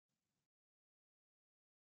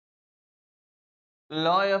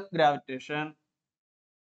law of gravitation.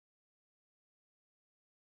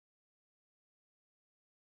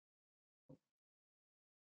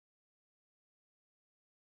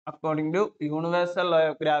 According to universal law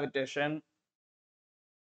of gravitation,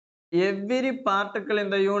 every particle in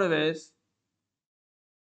the universe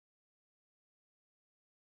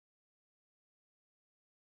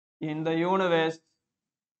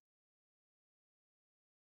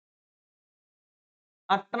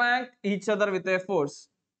attract each other with a force.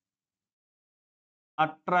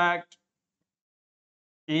 Attract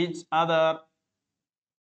each other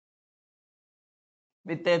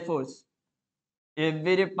with a force.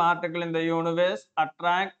 Every particle in the universe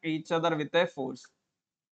attract each other with a force.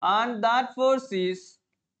 And that force is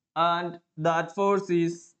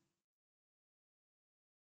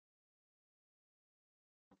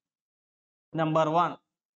number one,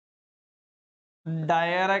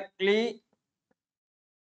 directly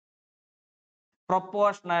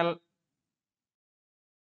proportional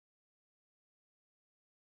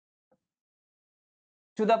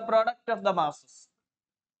to the product of the masses.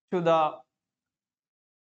 To the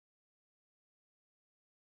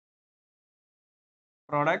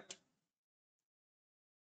product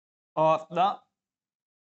of the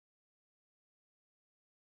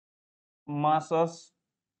masses.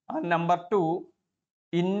 And number two,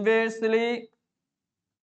 inversely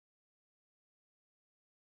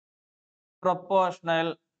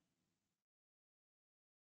proportional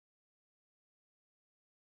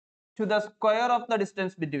to the square of the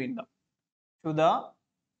distance between them. To the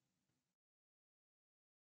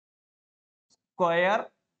square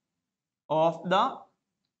of the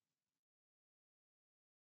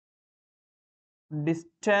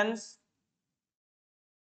distance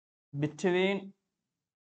between them.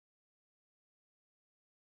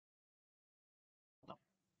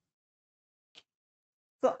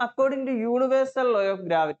 So according to universal law of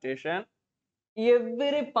gravitation,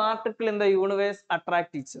 every particle in the universe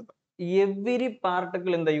attract each other. Every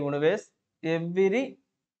particle in the universe attract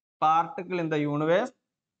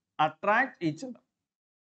each other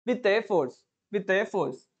with a force.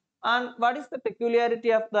 And what is the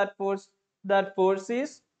peculiarity of that force? That force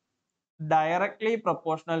is directly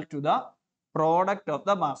proportional to the product of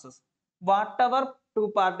the masses. Whatever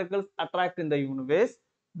two particles attract in the universe,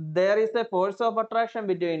 there is a force of attraction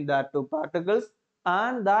between that two particles,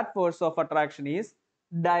 and that force of attraction is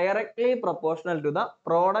directly proportional to the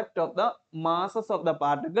product of the masses of the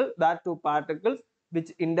particle, that two particles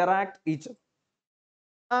which interact each other.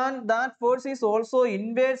 And that force is also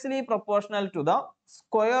inversely proportional to the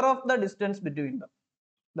square of the distance between them.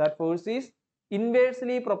 That force is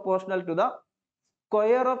inversely proportional to the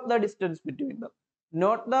square of the distance between them,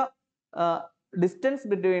 not the distance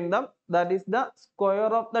between them, that is the square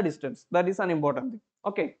of the distance. That is an important thing.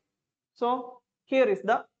 Okay, so here is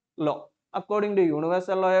the law. According to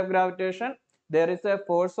universal law of gravitation, there is a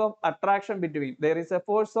force of attraction between, there is a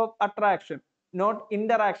force of attraction, not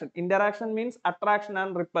interaction. Interaction means attraction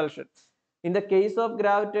and repulsion. In the case of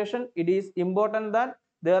gravitation, it is important that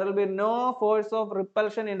there will be no force of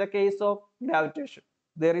repulsion in the case of gravitation.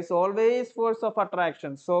 There is always force of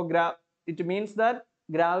attraction. So it means that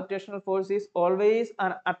gravitational force is always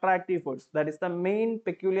an attractive force. That is the main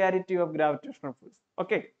peculiarity of gravitational force.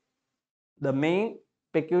 Okay. The main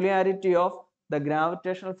peculiarity of the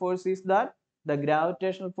gravitational force is that the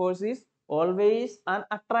gravitational force is always an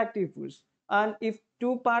attractive force. And if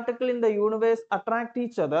two particles in the universe attract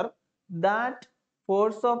each other, that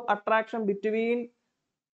force of attraction between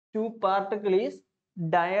two particles is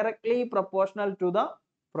directly proportional to the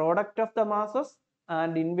product of the masses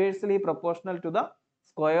and inversely proportional to the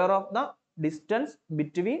square of the distance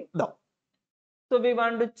between them. So we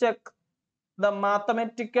want to check the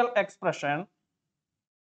mathematical expression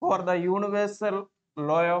for the universal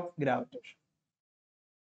law of gravitation.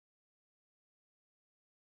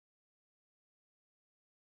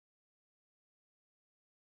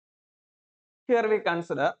 Here we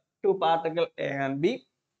consider two particles A and B.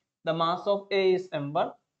 The mass of A is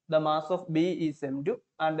m1, the mass of B is m2,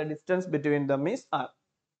 and the distance between them is r.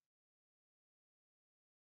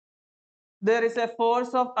 There is a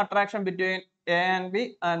force of attraction between A and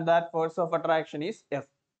B, and that force of attraction is F.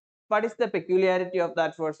 What is the peculiarity of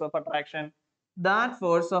that force of attraction? That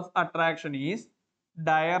force of attraction is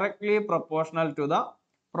directly proportional to the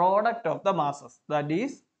product of the masses, that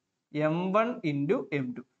is m1 into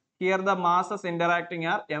m2. Here the masses interacting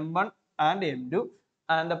are m1 and m2,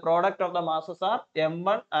 and the product of the masses are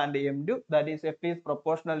m1 and m2, that is F is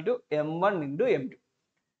proportional to m1 into m2.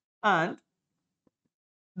 And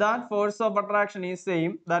that force of attraction is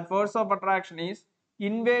same. That force of attraction is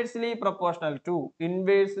inversely proportional to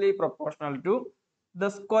the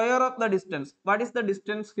square of the distance. What is the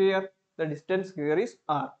distance here? The distance here is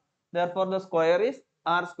r. Therefore, the square is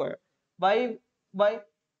r square. Why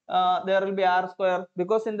there will be r square?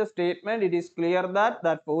 Because in the statement it is clear that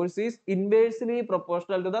that force is inversely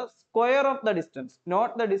proportional to the square of the distance,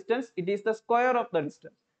 not the distance. It is the square of the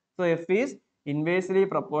distance. So F is inversely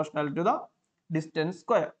proportional to the distance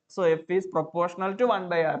square. So F is proportional to 1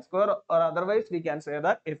 by r square, or otherwise we can say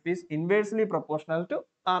that F is inversely proportional to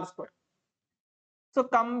r square. So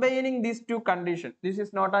combining these two conditions, this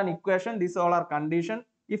is not an equation, these all are condition.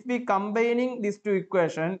 If we combining these two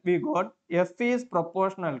equations, we got F is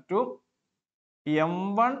proportional to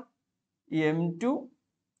m1 m2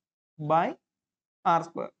 by r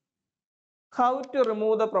square. How to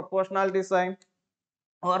remove the proportionality sign,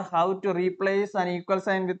 or how to replace an equal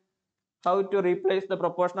sign with, how to replace the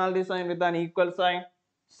proportionality sign with an equal sign?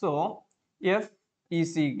 So F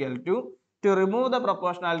is equal to remove the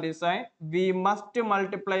proportionality sign, we must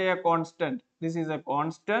multiply a constant. This is a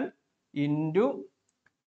constant into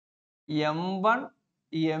m1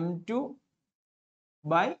 m2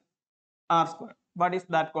 by r square. What is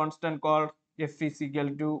that constant called? F is equal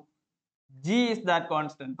to G is that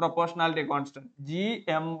constant, proportionality constant, G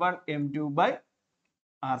m1 m2 by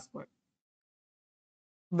r square,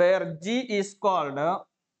 where G is called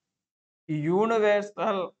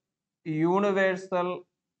universal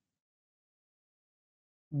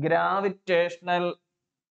gravitational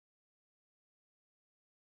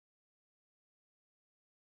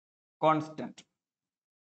constant,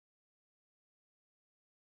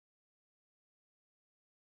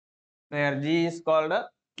 where G is called a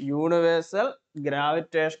universal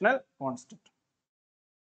gravitational constant.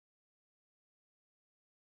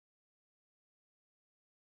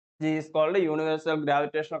 G is called a universal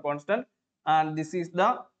gravitational constant, and this is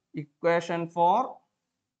the equation for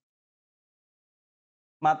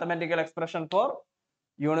mathematical expression for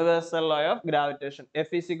universal law of gravitation.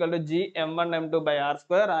 F is equal to G m1 m2 by r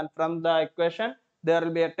square, and from the equation there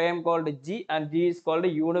will be a term called G, and G is called a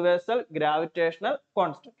universal gravitational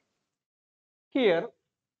constant. Here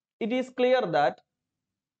it is clear that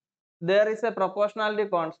there is a proportionality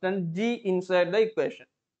constant G inside the equation,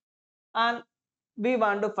 and we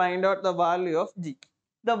want to find out the value of G.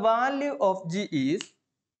 The value of G is,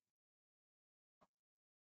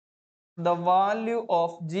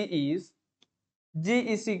 G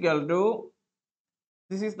is equal to,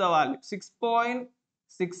 this is the value,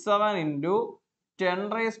 6.67 into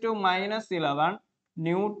 10 raised to minus 11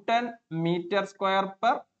 Newton meter square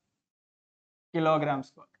per kilogram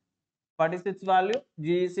square. What is its value?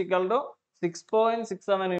 G is equal to 6.67